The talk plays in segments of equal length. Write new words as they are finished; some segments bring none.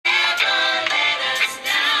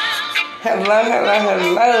Hello, hello,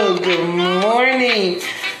 hello. Good morning.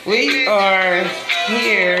 We are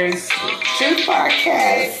here. Truth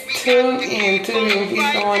Podcast. Tune in,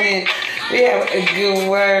 peace on in. We have a good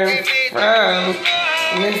word from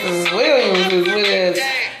Mrs. Williams, who's with us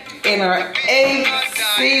in our 8th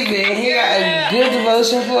season. He got a good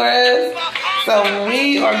devotion for us. So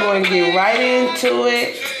we are going to get right into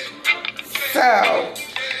it. So,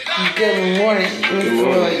 good morning, Mrs.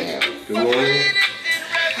 Williams. Good morning.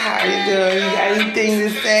 How you doing? You got anything to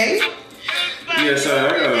say? Yes, I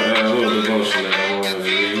got a little devotion that I wanted to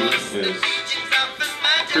read. It's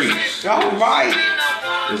preach. All right.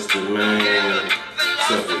 It's the main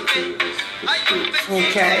subject to this preach.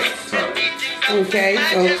 Okay. Topic. Okay.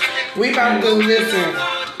 So we about to listen.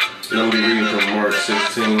 And I'm going to be reading from Mark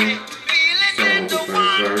 16, starting with the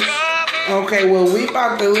first verse. Okay. Well, we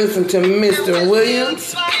about to listen to Mr.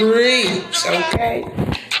 Williams preach. Okay.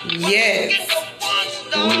 Yes.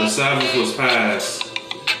 And when the Sabbath was past,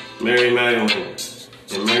 Mary Magdalene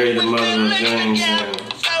and Mary the mother of James and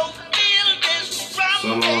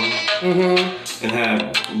Salome and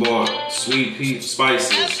had bought sweet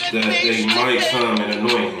spices that they might come and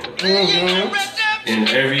anoint him. And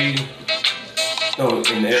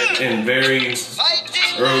very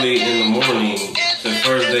early in the morning, the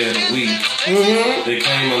first day of the week, they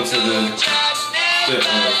came unto the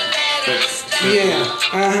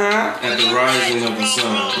at the rising of the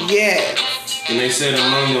sun. Yes. And they said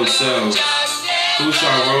among themselves, who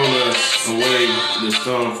shall roll us away the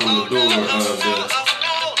stone from the door of the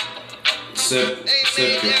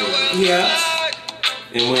sepulchre? Yeah.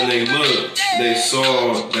 And when they looked, they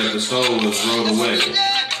saw that the stone was rolled away,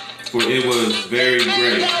 for it was very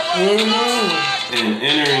great. And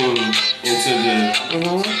entering into the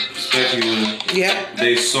sepulchre,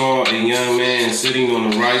 they saw a young man sitting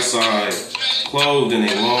on the right side, clothed in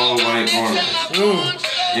a long white garment,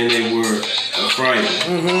 and they were affrighted.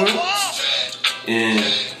 And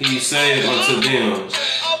he said unto them,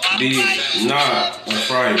 be not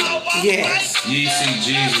affrighted. Yes. Ye see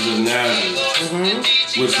Jesus of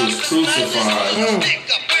Nazareth, which was crucified.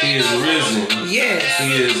 He is risen. Yes. He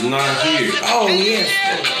is not here. Oh, yes.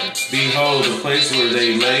 Behold, the place where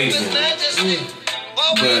they laid him.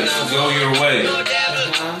 But go your way.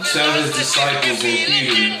 Tell his disciples and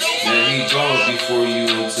Peter that he goeth before you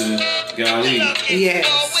into Galilee. Yes.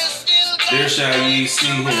 There shall ye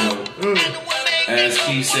see him, as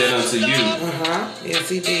he said unto you. Yes,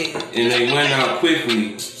 he did. And they went out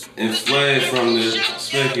quickly and fled from the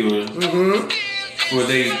sepulchre, for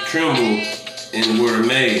they trembled and were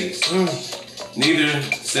amazed. Neither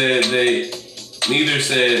said they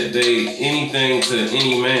anything to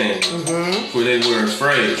any man, for they were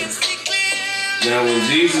afraid. Now when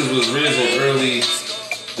Jesus was risen early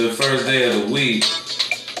the first day of the week,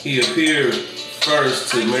 he appeared first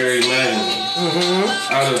to Mary Magdalene,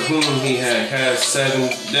 out of whom he had cast 7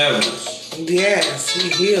 devils. Yes, he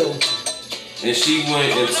healed. And she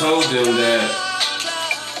went and told them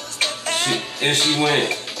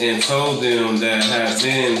that had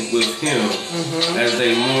been with him, as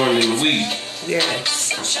they mourned and weep.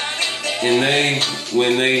 Yes. And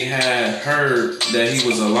when they had heard that he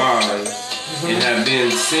was alive, and had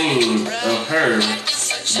been seen of her,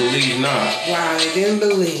 believed not. Wow, they didn't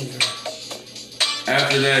believe him.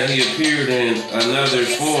 After that he appeared in another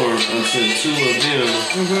form unto 2 of them,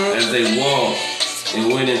 as they walked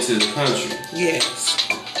and went into the country. Yes.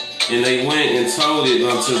 And they went and told it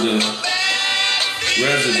unto the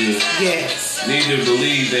residue. Yes. Neither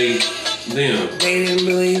believed they them. They didn't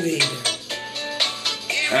believe either.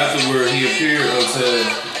 Afterward he appeared unto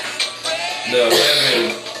the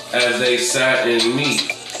 11 as they sat in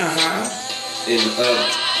meat, and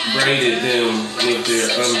upbraided them with their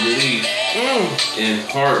unbelief and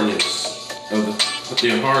hardness of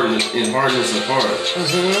heart,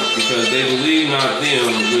 because they believed not them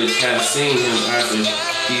which had seen him after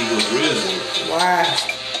he was risen. Wow.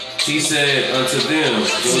 He said unto them,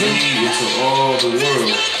 go ye into all the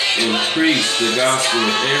world and preach the gospel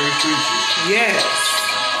of every creature. Yes.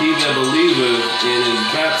 He that believeth and is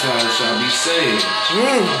baptized shall be saved,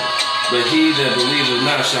 but he that believeth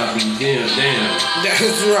not shall be damned.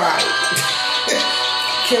 That's right.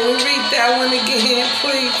 Can we read that one again,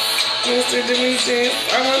 please, Mr. Demetrius?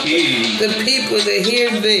 I want the people to hear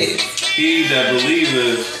this. He that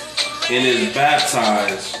believeth and is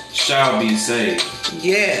baptized shall be saved.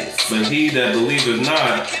 Yes. But he that believeth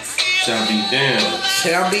not shall be damned.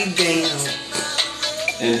 Shall be damned.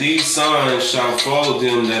 And these signs shall follow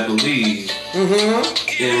them that believe.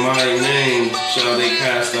 In my name shall they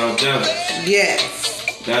cast out devils.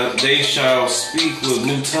 Yes. That they shall speak with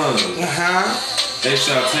new tongues. They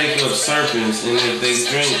shall take up serpents, and if they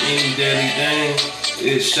drink any deadly thing,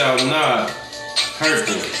 it shall not hurt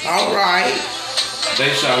them. All right.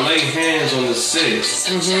 They shall lay hands on the sick,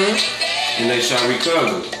 and they shall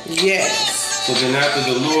recover. Yes. So then after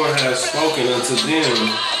the Lord had spoken unto them,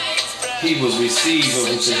 he was received up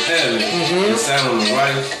into heaven and sat on the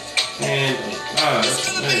right hand of God.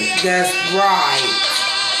 That's amazing. That's right.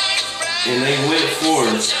 And they went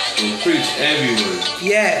forth and preached everywhere.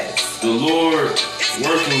 Yes. The Lord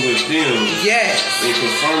working with them Yes. and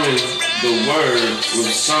confirming the word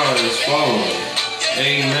with signs following.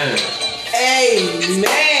 Amen.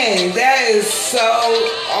 Amen. That is so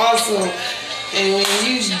awesome. And when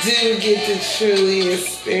you do get to truly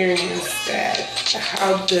experience that,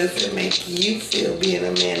 how does it make you feel being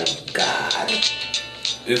a man of God?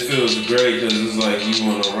 It feels great because it's like you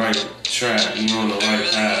on the right track, you on the right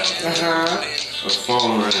path of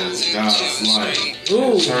following God's light,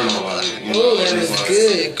 eternal light. Ooh, that is like,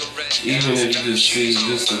 good. Even if you just see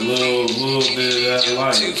just a little bit of that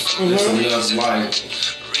light, just enough light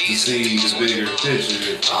to see the bigger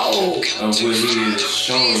picture of what He is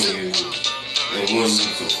showing you and wanting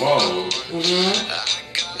you to follow.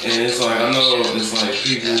 And it's like, I know it's like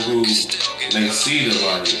people who they see the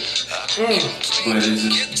light, but it's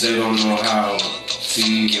just, they don't know how to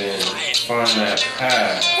even find that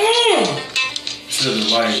path to the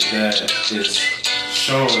light that is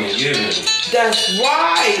showing and giving. That's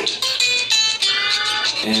right.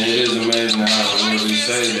 And it is amazing how it really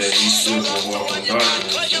say that you still can walk in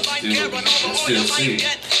darkness and still see.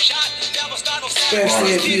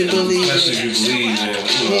 Especially if you believe. Especially if you believe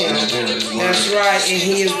in That's right. And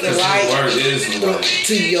He is the light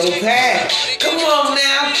to your path. Come on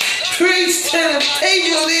now. Preach to the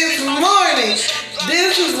people this morning.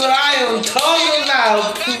 This is what I am talking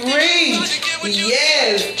about. Preach.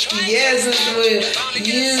 Yes. Yes, when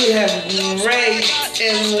you have great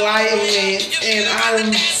enlightenment. And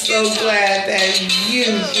I'm so glad that you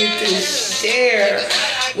get to share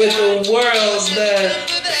with the world the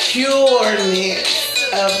pureness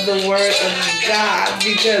of the Word of God,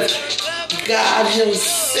 because God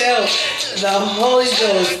Himself, the Holy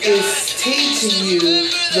Ghost, is teaching you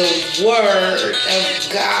the Word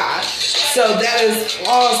of God. So that is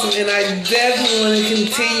awesome, and I definitely want to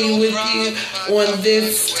continue with you on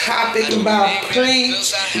this topic about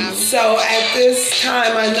preach. So at this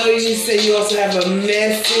time, I know you said you also have a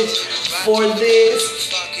message for this,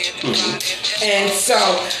 and so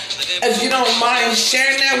if you don't mind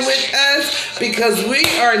sharing that with us, because we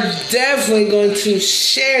are definitely going to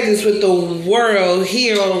share this with the world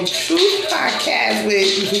here on Truth Podcast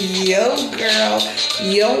with your girl,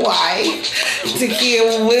 your wife,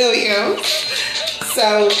 Takia Williams.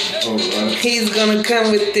 So he's going to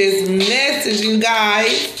come with this message, you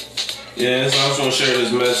guys. Yeah, so I just want to share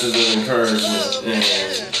this message of encouragement and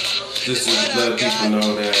just to let people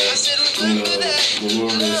know that, you know,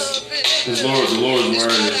 the Lord's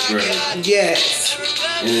word is great. Yes.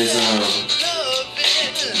 And it's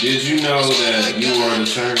did you know that you are the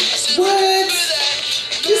church? What?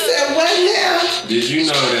 You said what now? Did you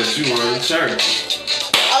know that you are the church?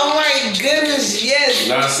 Oh my goodness, yes.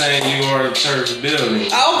 Not saying you are the church building.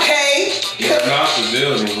 Okay. You're not the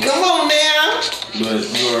building. Come on now. But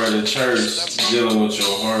you are the church dealing with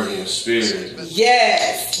your heart and your spirit.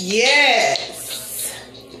 Yes.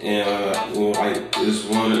 And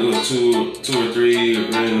it was two or three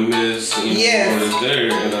are in the midst, and the Lord is there,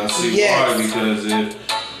 and I see why, because if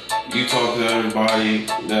you talk to everybody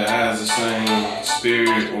that has the same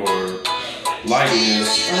spirit or likeness,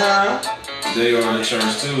 they are the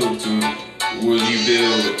church too. Will you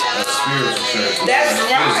build a spiritual church? That's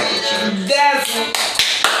right.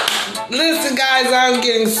 Listen, guys, I'm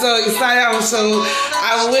getting so excited.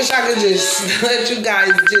 I wish I could just let you guys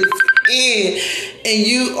just in, and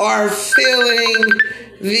you are feeling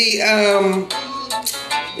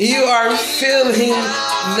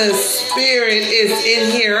the spirit is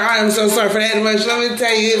in here. I'm so sorry for that much. Let me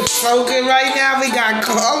tell you, it's so good right now. We got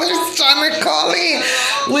callers trying to call in.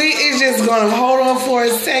 It's just going to hold on for a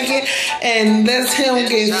second and let him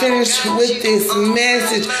get finished with this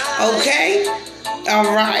message. Okay?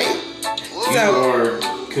 All right. You are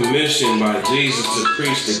commissioned by Jesus to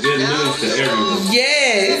preach the good news to everyone.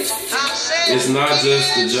 Yes. It's not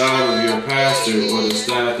just the job of your pastor or the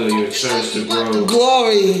staff of your church to grow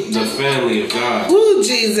the family of God. Ooh,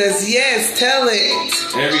 Jesus, yes, tell it.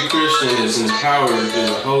 Every Christian is empowered through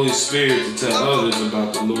the Holy Spirit to tell others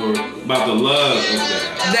about the Lord, about the love of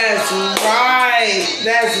God. That's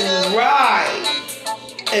right.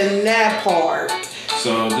 And that part.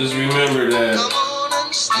 So just remember that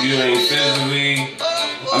you ain't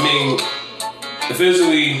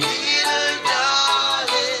physically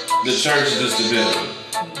the church is just a building.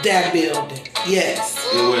 That building, yes.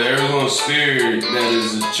 And with everyone's spirit that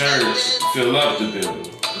is the church, fill up the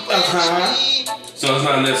building. So it's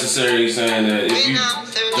not necessarily saying that if you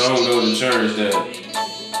don't go to church that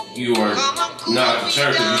you are not the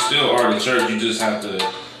church. If you still are the church, you just have to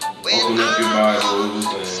open up your Bibles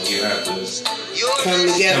and you have to come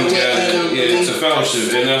together. Yeah, it's a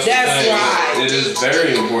fellowship. And that's right. It is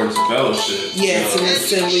very important to fellowship. Yes, and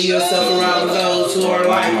assemble yourself around those who are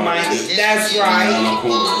like-minded. That's right.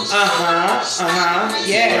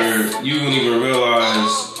 Yes. Where you wouldn't even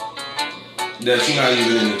realize that you're not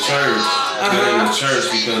even in the church. You're in the church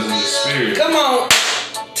because of the Spirit. Come on,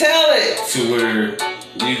 tell it. To where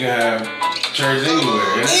you can have church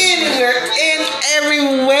anywhere. Anywhere and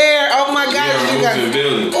everywhere. Oh my God. Yeah, a moving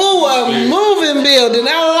building. Ooh, a moving building. I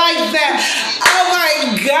like that. Oh my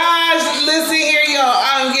gosh. Listen here, y'all.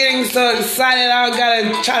 I'm getting so excited. I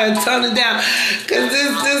gotta try to tone it down. Cause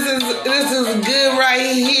this is good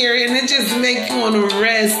right here. And it just makes you want to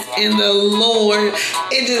rest in the Lord.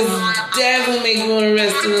 It just definitely makes you want to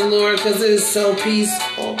rest in the Lord because it is so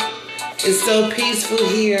peaceful. It's so peaceful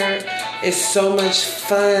here. It's so much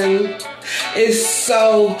fun. It's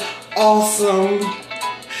so awesome.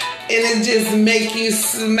 And it just make you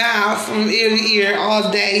smile from ear to ear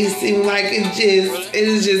all day. It seems like it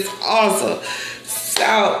is just awesome.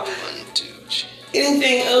 So,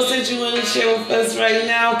 anything else that you want to share with us right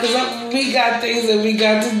now? Because we got things that we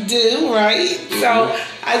got to do, right? So,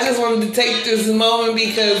 I just wanted to take this moment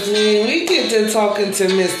because when we get to talking to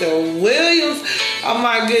Mr. Williams, oh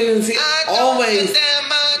my goodness, he always have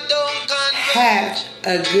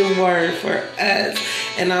a good word for us.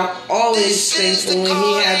 And I'm always thankful when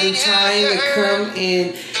he had the time to come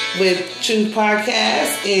in with Truth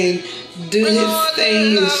Podcast and do his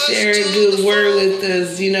thing and share a good word with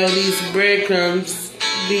us. You know, these breadcrumbs,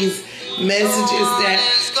 these messages that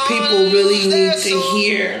people really need to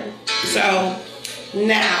hear. So,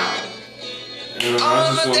 now. And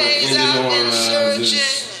I just want to end it on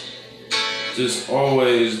just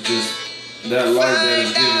always that light that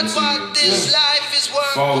is given to you. Just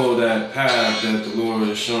follow that path that the Lord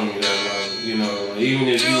is showing you. That light, you know, even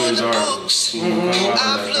if you're in darkness, you know, come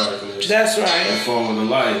out of that darkness. That's right. And follow the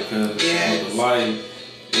light because the light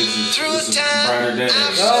is a brighter day.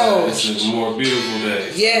 Oh. It's a more beautiful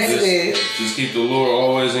day. Yes, it is. Just keep the Lord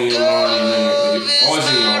always in your mind, always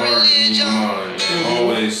in your heart and in your mind. And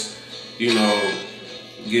always, you know,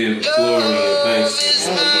 give glory and thanks to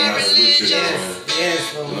Him no matter what you're doing. Yes,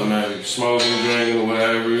 Lord. No matter if you're smoking, drinking, or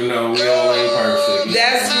whatever, you know, we all ain't perfect.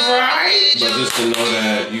 That's right. But just to know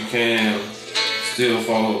that you can still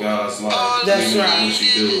follow God's life. That's right. What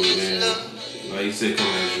you do. And like He said, come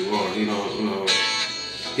as you are. He don't, you know,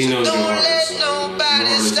 He knows your heart. So, your heart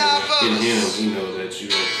is in Him. He knows that you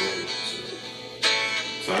are clean.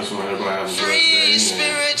 So I just want everybody to have a blessed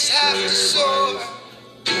day.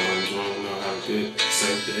 And let everybody have a good,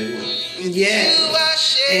 safe day.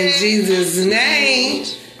 Yes. In Jesus' name.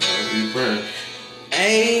 We pray.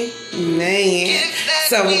 Amen.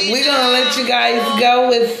 So we're going to let you guys go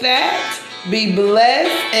with that. Be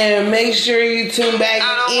blessed and make sure you tune back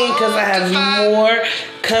in because I have more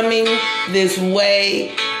coming this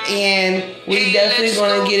way. And we definitely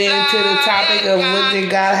going to get into the topic of what did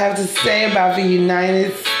God have to say about the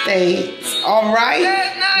United States. All right?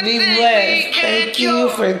 Be blessed. Thank you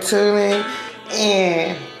for tuning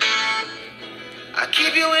in. I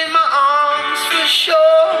keep you in my arms for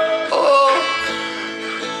sure. Oh.